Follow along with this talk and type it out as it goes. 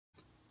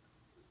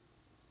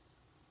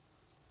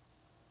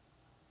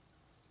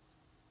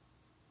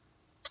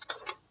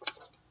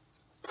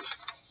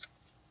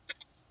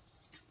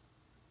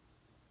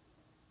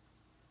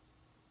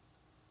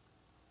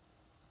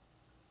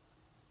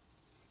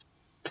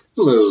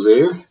Hello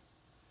there.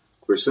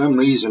 For some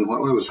reason,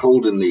 while I was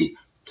holding the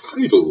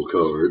title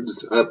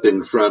cards up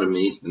in front of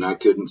me and I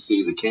couldn't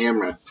see the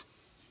camera,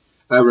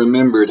 I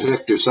remembered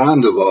Hector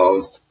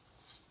Sandoval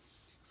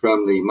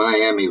from the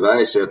Miami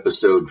Vice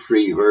episode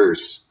Free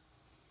Verse.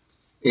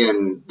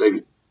 And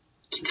they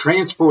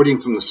transport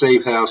him from the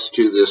safe house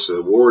to this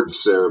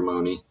awards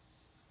ceremony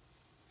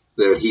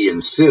that he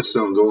insists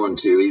on going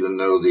to, even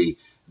though the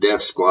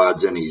death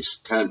squad's in his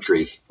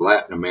country,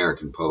 Latin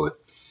American poet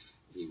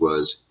he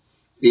was,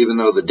 even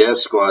though the death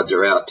squads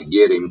are out to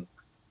get him.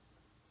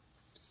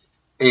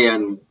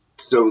 And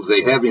so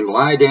they have him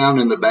lie down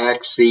in the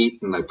back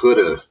seat and they put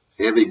a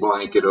heavy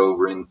blanket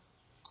over him,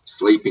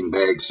 sleeping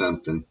bag,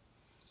 something.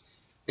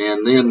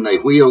 And then they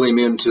wheel him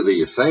into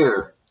the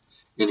affair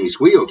in his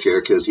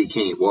wheelchair because he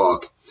can't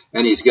walk.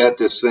 And he's got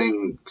this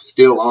thing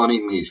still on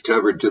him. He's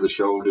covered to the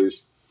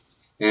shoulders.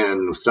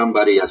 And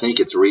somebody, I think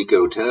it's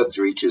Rico Tubbs,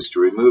 reaches to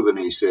remove it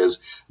and he says,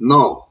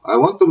 "No, I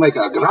want to make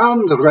a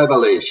grand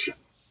revelation."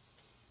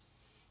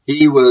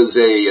 He was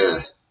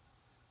a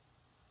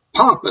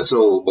pompous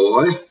old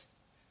boy.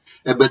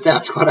 But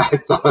that's what I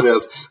thought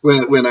of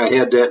when I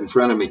had that in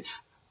front of me.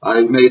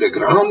 I made a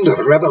grand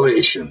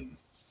revelation.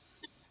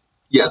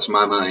 Yes,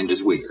 my mind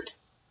is weird.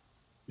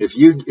 If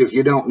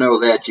you don't know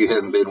that, you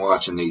haven't been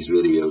watching these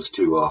videos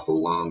too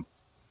awful long.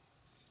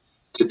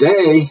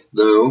 Today,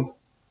 though,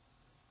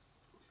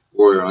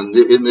 or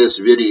in this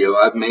video,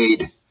 I've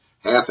made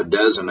half a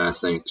dozen, I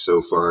think,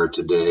 so far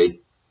today.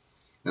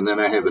 And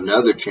then I have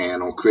another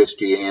channel,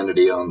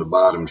 Christianity on the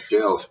Bottom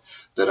Shelf,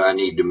 that I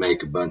need to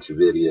make a bunch of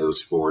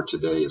videos for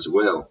today as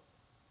well.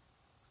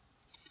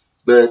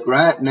 But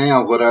right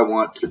now, what I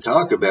want to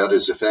talk about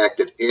is the fact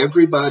that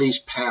everybody's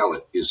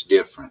palate is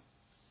different.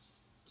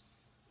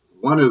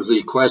 One of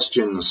the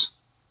questions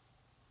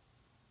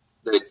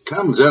that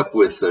comes up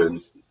with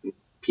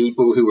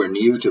people who are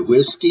new to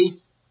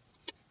whiskey,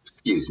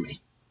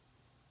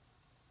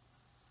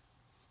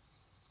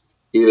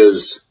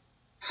 is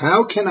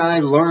how can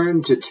I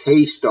learn to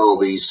taste all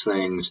these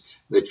things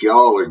that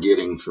y'all are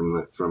getting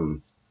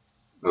from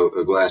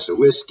a glass of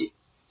whiskey?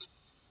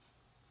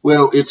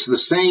 Well, it's the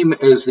same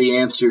as the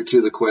answer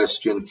to the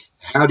question,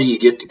 how do you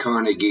get to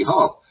Carnegie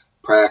Hall?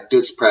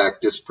 Practice,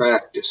 practice,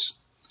 practice.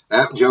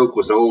 That joke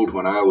was old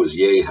when I was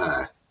yay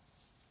high.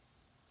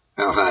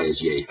 How high is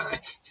yay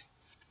high?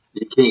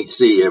 You can't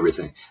see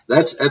everything.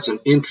 That's an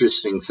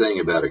interesting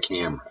thing about a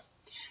camera.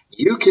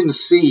 You can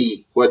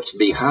see what's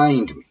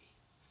behind me.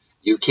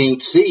 You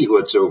can't see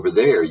what's over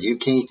there. You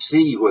can't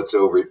see what's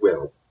over,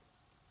 well,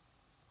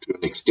 to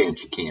an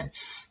extent you can.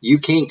 You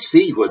can't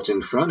see what's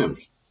in front of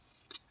me.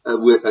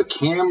 With a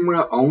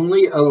camera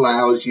only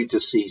allows you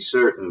to see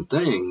certain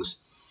things.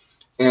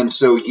 And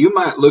so you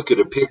might look at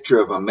a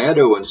picture of a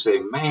meadow and say,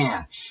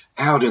 man,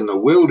 out in the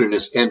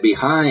wilderness, and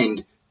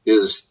behind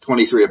is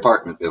 23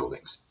 apartment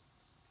buildings.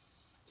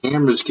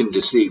 Cameras can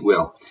deceive.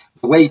 Well,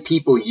 the way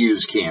people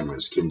use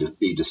cameras can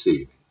be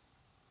deceiving.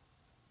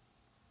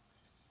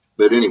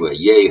 But anyway,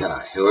 yay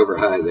high, however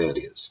high that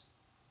is.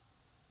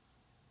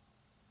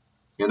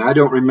 And I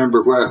don't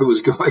remember where I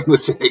was going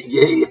with that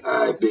yay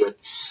high bit.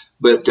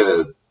 But,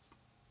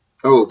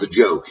 oh, the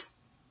joke.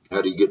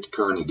 How do you get to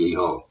Carnegie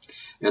Hall?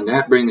 And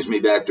that brings me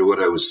back to what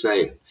I was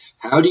saying.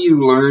 How do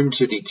you learn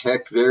to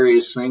detect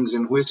various things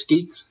in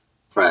whiskey?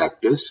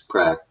 Practice,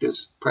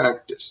 practice,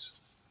 practice.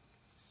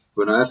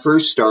 When I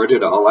first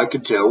started, all I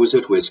could tell was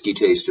that whiskey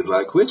tasted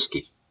like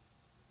whiskey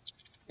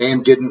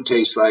and didn't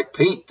taste like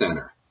paint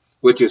thinner,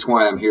 which is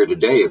why I'm here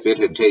today. If it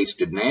had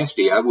tasted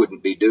nasty, I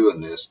wouldn't be doing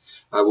this.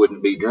 I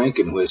wouldn't be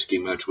drinking whiskey,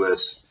 much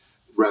less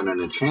running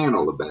a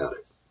channel about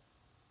it.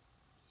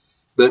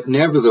 But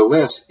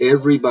nevertheless,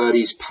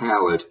 everybody's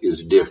palate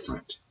is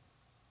different.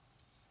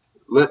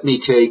 Let me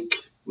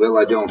take, well,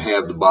 I don't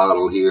have the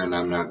bottle here and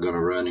I'm not going to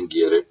run and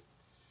get it.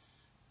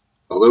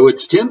 Although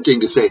it's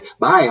tempting to say,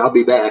 bye, I'll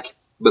be back,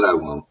 but I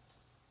won't.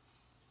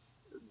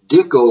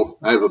 Dickel,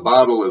 I have a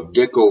bottle of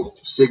Dickel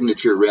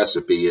signature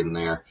recipe in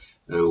there.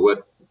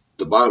 What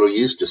the bottle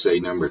used to say,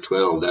 number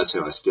 12, that's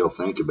how I still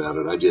think about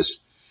it. I just,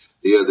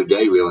 the other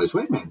day, realized,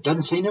 wait a minute, it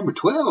doesn't say number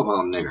 12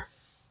 on there.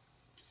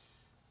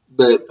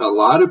 But a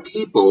lot of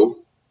people,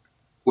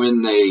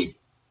 when they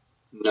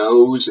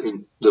nose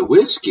the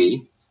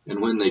whiskey and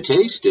when they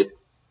taste it,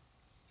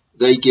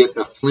 they get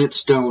a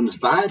Flintstones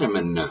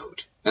vitamin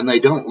note, and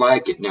they don't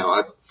like it.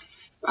 Now,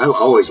 I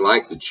always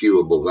liked the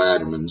chewable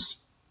vitamins.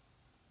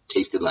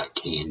 Tasted like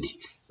candy,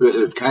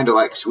 kind of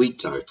like sweet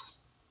tarts.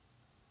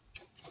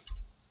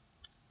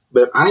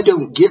 But I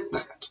don't get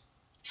that.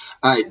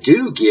 I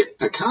do get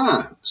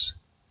pecans.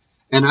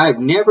 And I've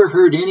never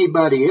heard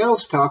anybody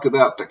else talk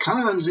about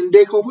pecans in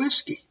Dickel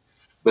whiskey,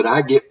 but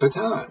I get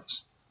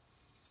pecans.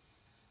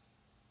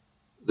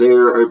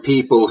 There are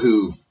people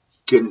who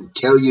can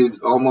tell you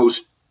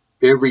almost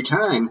every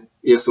time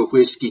if a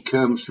whiskey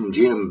comes from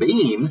Jim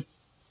Beam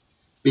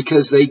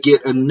because they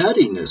get a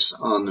nuttiness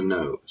on the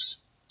nose.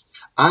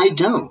 I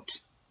don't.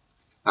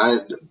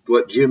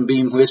 What Jim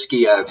Beam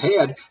whiskey I've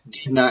had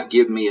did not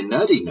give me a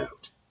nutty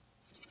note.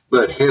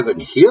 But Heaven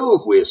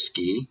Hill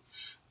whiskey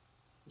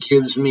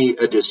gives me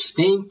a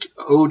distinct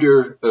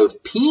odor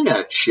of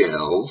peanut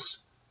shells,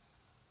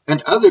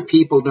 and other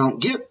people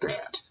don't get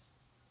that.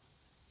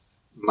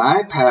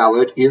 My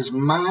palate is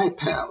my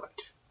palate.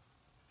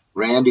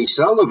 Randy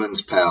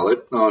Sullivan's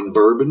palate on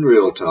Bourbon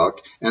Real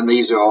Talk, and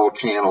these are all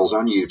channels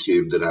on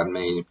YouTube that I'm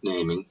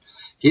naming,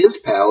 his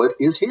palate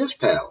is his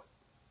palate.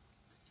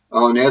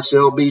 On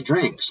SLB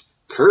Drinks,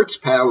 Kurt's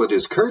palate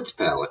is Kurt's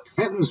palate.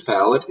 Trenton's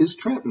palate is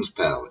Trenton's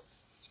palate.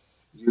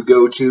 You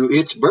go to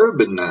It's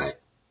Bourbon Night.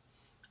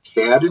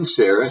 Chad and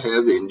Sarah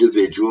have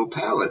individual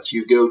palates.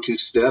 You go to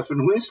Steph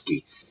and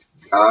Whiskey.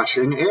 Josh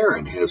and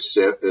Aaron have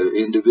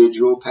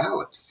individual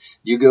palates.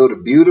 You go to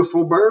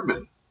Beautiful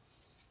Bourbon.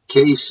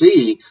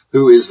 KC,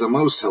 who is the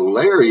most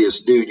hilarious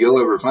dude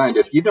you'll ever find.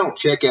 If you don't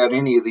check out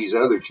any of these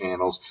other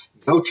channels,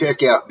 go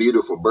check out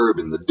Beautiful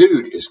Bourbon. The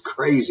dude is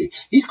crazy.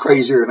 He's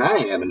crazier than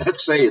I am, and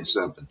that's saying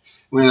something.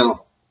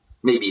 Well,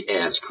 maybe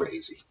as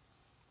crazy.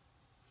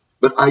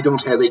 But I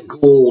don't have a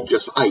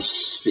gorgeous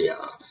ice there,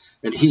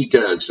 and he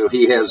does, so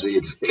he has the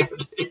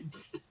advantage.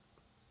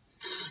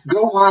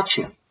 Go watch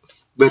him.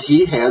 But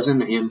he has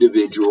an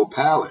individual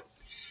palate.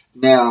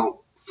 Now,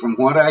 from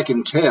what I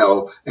can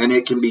tell, and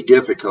it can be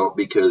difficult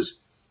because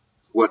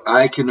what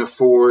I can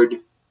afford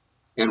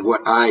and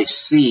what I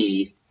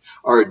see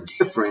are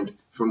different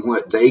from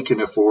what they can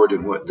afford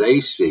and what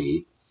they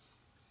see.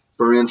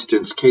 For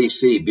instance,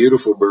 KC,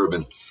 Beautiful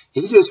Bourbon,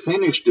 he just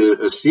finished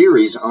a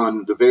series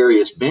on the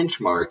various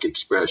benchmark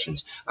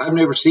expressions. I've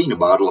never seen a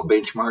bottle of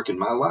benchmark in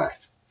my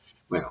life.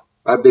 Well,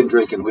 I've been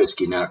drinking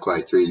whiskey now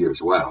quite 3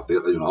 years. Wow,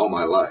 all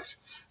my life.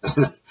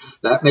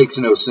 That makes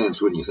no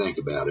sense when you think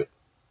about it.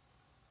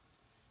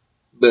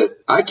 But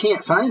I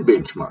can't find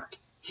benchmark.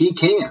 He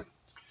can.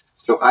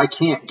 So I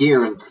can't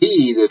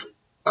guarantee that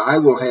I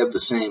will have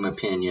the same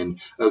opinion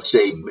of,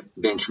 say,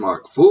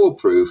 benchmark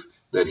foolproof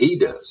that he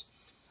does.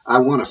 I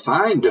want to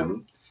find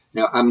them.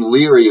 Now, I'm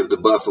leery of the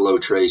Buffalo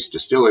Trace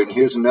Distillery, and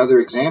here's another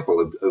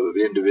example of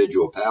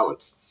individual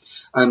palates.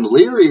 I'm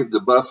leery of the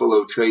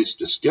Buffalo Trace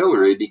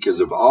Distillery because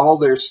of all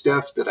their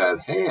stuff that I've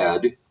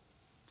had.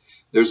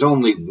 There's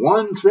only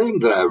one thing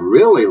that I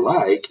really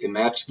like, and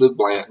that's the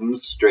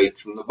Blanton's straight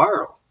from the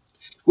barrel,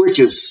 which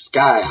is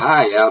sky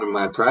high out of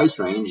my price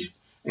range,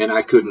 and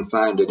I couldn't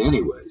find it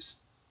anyways.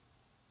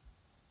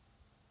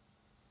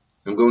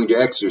 I'm going to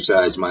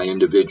exercise my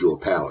individual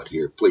palate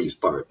here. Please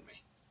pardon me.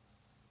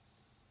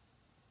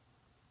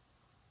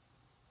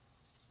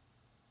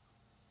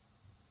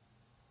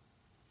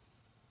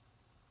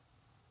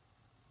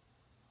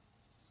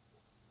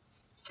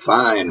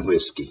 Fine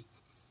whiskey.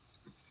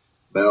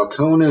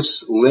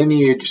 Balcones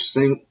Lineage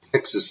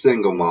Texas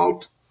Single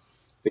Malt,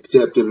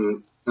 except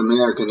in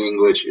American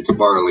English, it's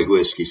barley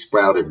whiskey,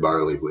 sprouted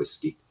barley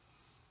whiskey.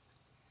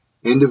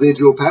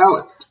 Individual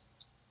palate.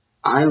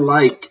 I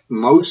like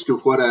most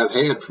of what I've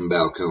had from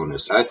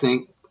Balcones. I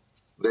think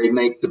they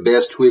make the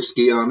best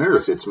whiskey on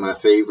earth. It's my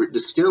favorite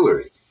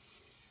distillery.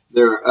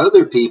 There are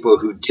other people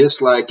who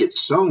dislike it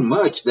so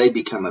much they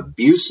become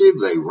abusive,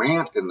 they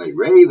rant and they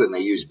rave and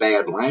they use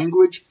bad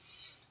language.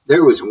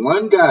 There was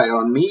one guy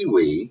on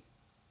MeWe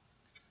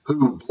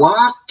who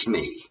blocked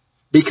me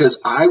because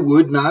I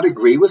would not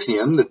agree with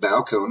him that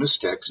Balcones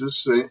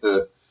Texas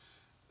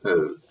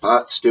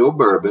pot still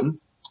bourbon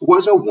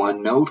was a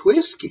one-note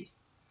whiskey.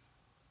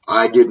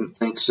 I didn't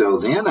think so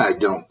then. I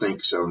don't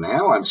think so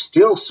now. I'm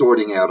still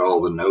sorting out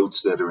all the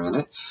notes that are in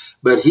it.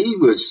 But he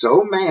was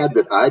so mad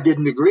that I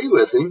didn't agree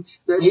with him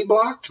that he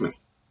blocked me.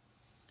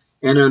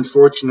 And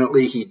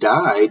unfortunately, he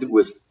died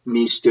with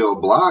me still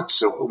blocked,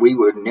 so we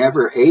were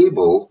never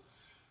able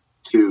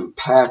to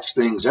patch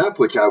things up,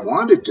 which I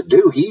wanted to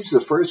do. He's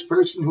the first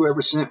person who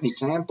ever sent me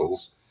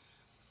samples.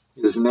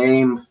 His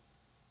name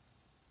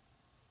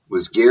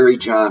was Gary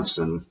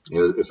Johnson.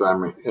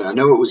 I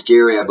know it was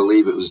Gary, I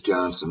believe it was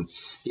Johnson.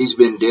 He's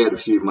been dead a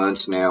few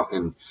months now,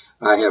 and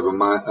I have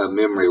a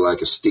memory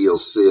like a steel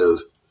sieve.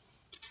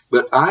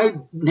 But I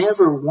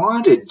never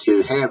wanted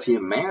to have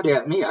him mad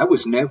at me. I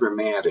was never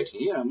mad at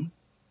him.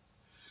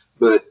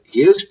 But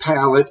his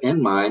palate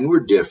and mine were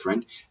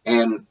different,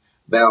 and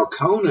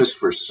Balcones,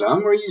 for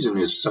some reason,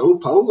 is so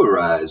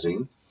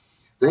polarizing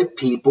that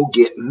people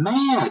get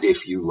mad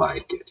if you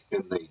like it,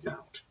 and they don't.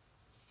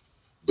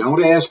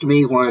 Don't ask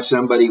me why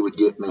somebody would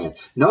get mad.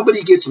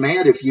 Nobody gets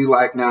mad if you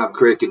like Knob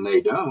Creek and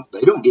they don't.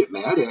 They don't get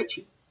mad at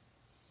you.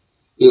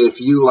 If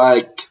you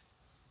like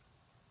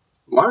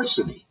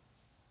Larceny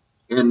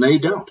and they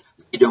don't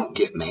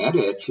get mad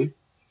at you.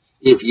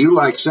 If you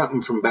like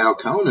something from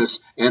Balcones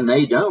and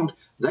they don't,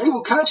 they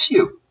will cuss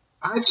you.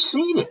 I've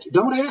seen it.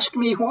 Don't ask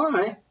me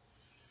why.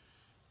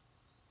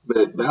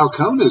 But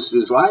Balcones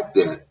is like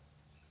that.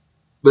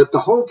 But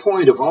the whole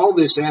point of all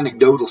this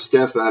anecdotal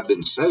stuff I've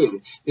been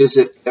saying is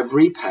that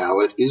every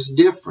palate is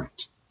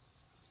different.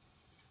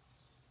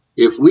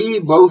 If we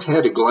both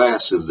had a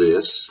glass of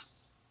this,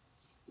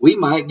 we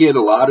might get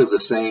a lot of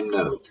the same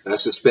notes. I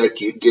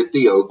suspect you'd get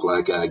the oak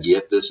like I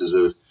get. This is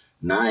a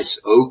nice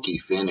oaky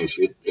finish.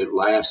 It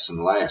lasts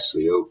and lasts,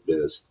 the oak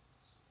does.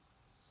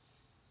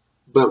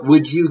 But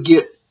would you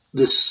get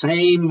the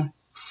same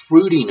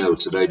fruity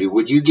notes that I do?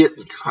 Would you get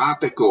the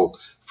tropical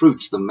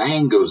fruits, the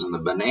mangoes and the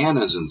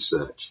bananas and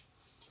such,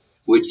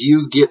 would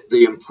you get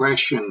the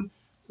impression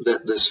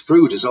that this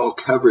fruit is all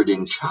covered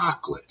in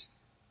chocolate?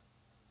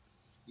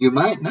 You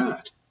might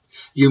not.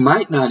 You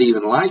might not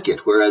even like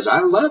it, whereas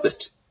I love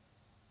it.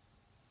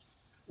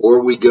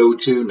 Or we go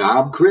to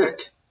Knob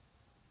Creek.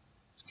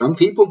 Some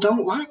people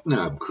don't like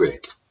Knob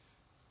Creek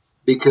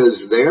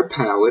because their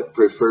palate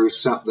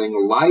prefers something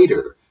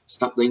lighter,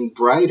 something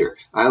brighter.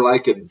 I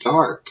like a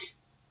dark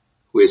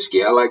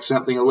whiskey. I like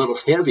something a little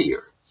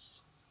heavier,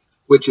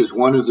 which is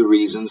one of the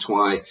reasons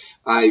why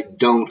I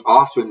don't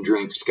often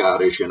drink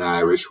Scottish and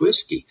Irish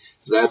whiskey.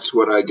 That's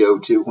what I go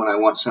to when I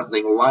want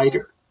something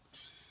lighter.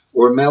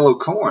 Or mellow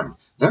corn.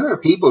 There are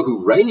people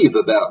who rave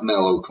about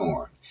mellow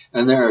corn,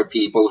 and there are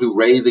people who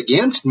rave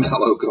against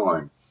mellow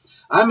corn.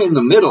 I'm in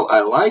the middle. I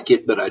like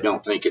it, but I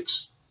don't think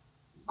it's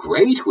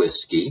great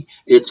whiskey.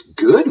 It's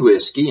good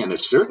whiskey, and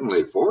it's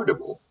certainly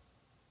affordable.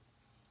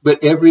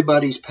 But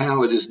everybody's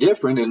palate is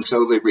different, and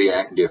so they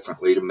react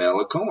differently to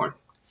mellow corn.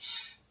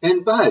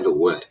 And by the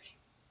way,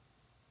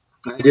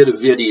 I did a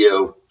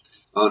video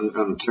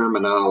on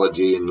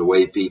terminology and the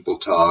way people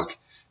talk,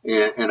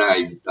 and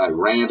I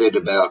ranted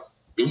about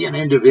be an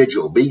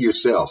individual, be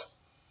yourself.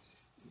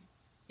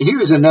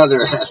 Here's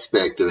another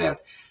aspect of that.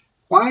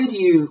 Why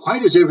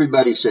does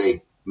everybody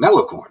say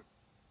mellow corn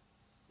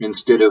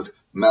instead of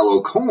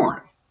mellow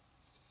corn?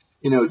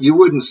 You know, you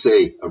wouldn't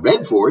say a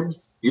red Ford,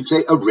 you'd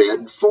say a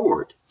red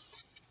Ford.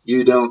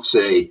 You don't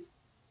say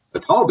a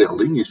tall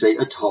building, you say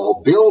a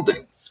tall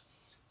building.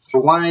 So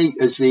why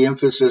is the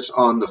emphasis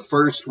on the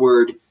first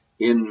word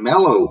in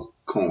mellow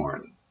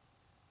corn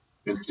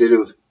instead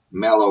of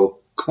mellow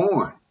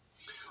corn?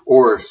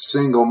 Or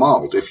single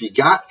malt. If you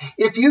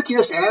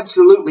just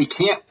absolutely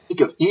can't think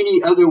of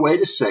any other way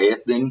to say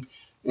it, then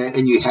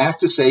and you have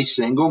to say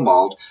single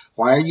malt,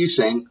 why are you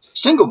saying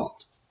single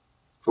malt?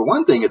 For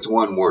one thing, it's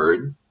one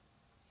word.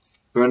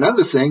 For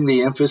another thing,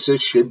 the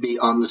emphasis should be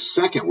on the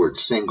second word,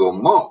 single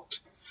malt,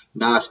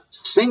 not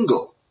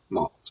single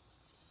malt.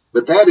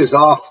 But that is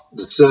off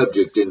the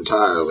subject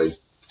entirely.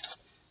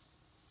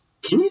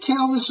 Can you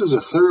tell this is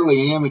a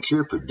thoroughly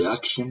amateur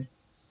production?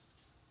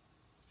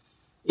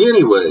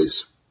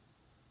 Anyways,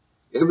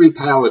 every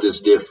palate is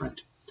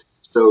different.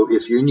 So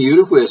if you're new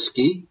to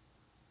whiskey,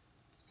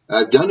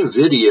 I've done a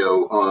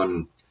video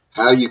on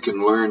how you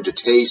can learn to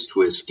taste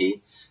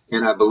whiskey,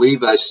 and I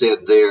believe I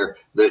said there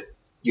that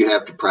you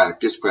have to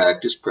practice,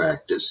 practice,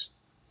 practice.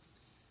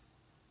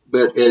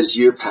 But as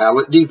your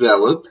palate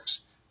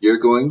develops, you're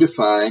going to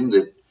find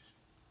that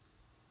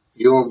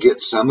you'll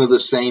get some of the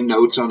same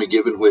notes on a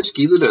given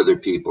whiskey that other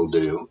people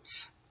do,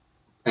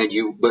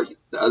 but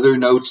the other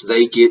notes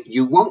they get,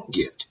 you won't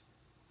get.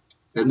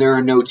 And there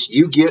are notes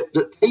you get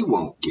that they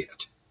won't get.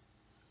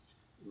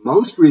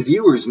 Most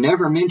reviewers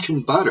never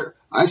mention butter.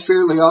 I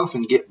fairly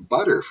often get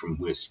butter from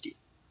whiskey.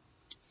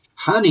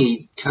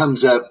 Honey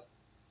comes up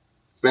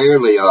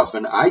fairly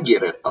often. I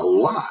get it a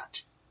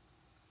lot.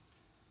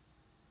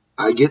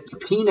 I get the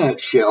peanut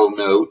shell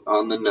note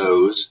on the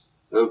nose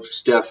of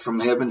stuff from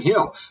Heaven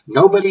Hill.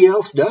 Nobody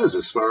else does,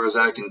 as far as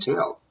I can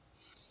tell.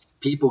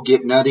 People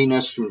get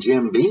nuttiness from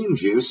Jim Beam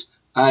juice.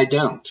 I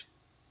don't.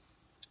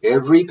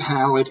 Every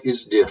palate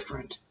is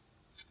different,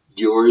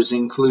 yours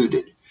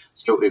included.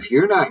 So if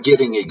you're not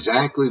getting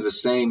exactly the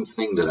same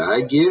thing that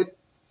I get,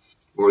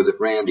 or that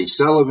Randy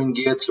Sullivan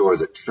gets, or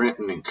that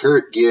Trenton and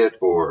Kurt get,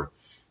 or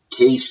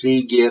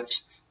KC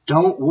gets,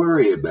 don't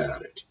worry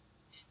about it.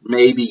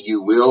 Maybe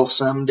you will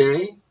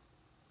someday,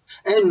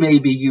 and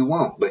maybe you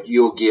won't, but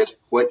you'll get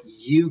what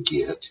you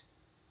get.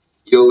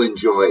 You'll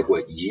enjoy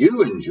what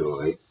you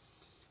enjoy.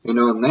 And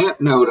on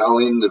that note, I'll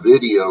end the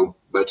video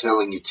by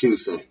telling you two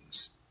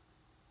things.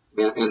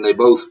 And they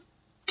both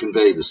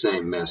convey the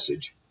same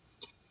message.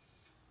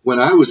 When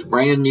I was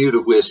brand new to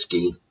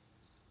whiskey,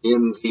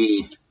 in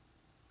the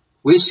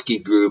whiskey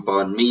group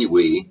on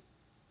MeWe,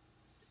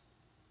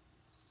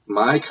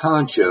 Mike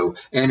Honcho,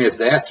 and if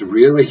that's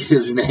really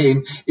his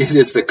name, it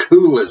is the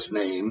coolest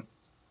name.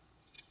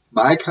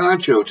 Mike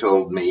Honcho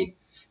told me,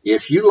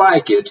 if you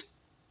like it,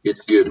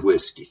 it's good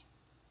whiskey.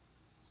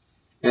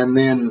 And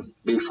then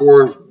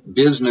before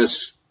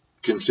business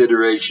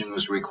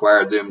considerations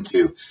required them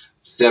to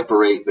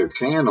separate their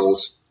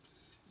channels,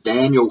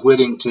 Daniel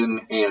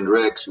Whittington and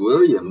Rex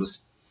Williams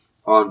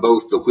on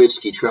both the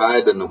Whiskey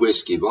Tribe and the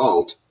Whiskey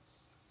Vault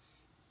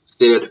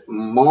said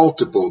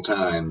multiple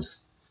times,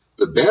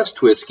 the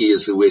best whiskey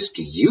is the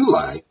whiskey you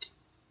like,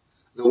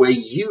 the way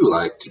you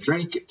like to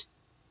drink it.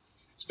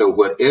 So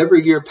whatever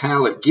your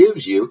palate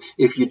gives you,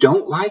 if you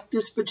don't like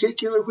this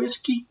particular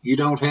whiskey, you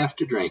don't have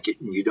to drink it,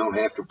 and you don't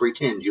have to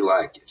pretend you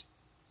like it.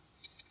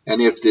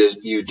 And if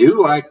you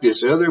do like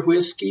this other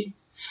whiskey,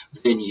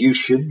 then you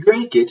should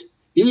drink it,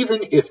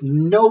 even if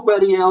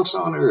nobody else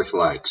on earth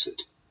likes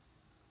it.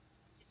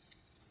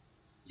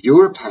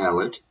 Your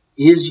palate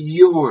is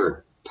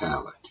your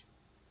palate.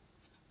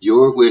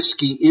 Your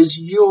whiskey is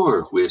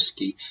your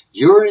whiskey.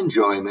 Your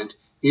enjoyment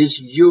is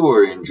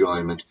your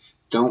enjoyment.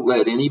 Don't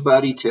let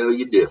anybody tell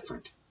you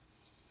different.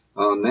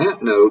 On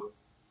that note,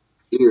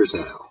 here's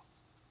how.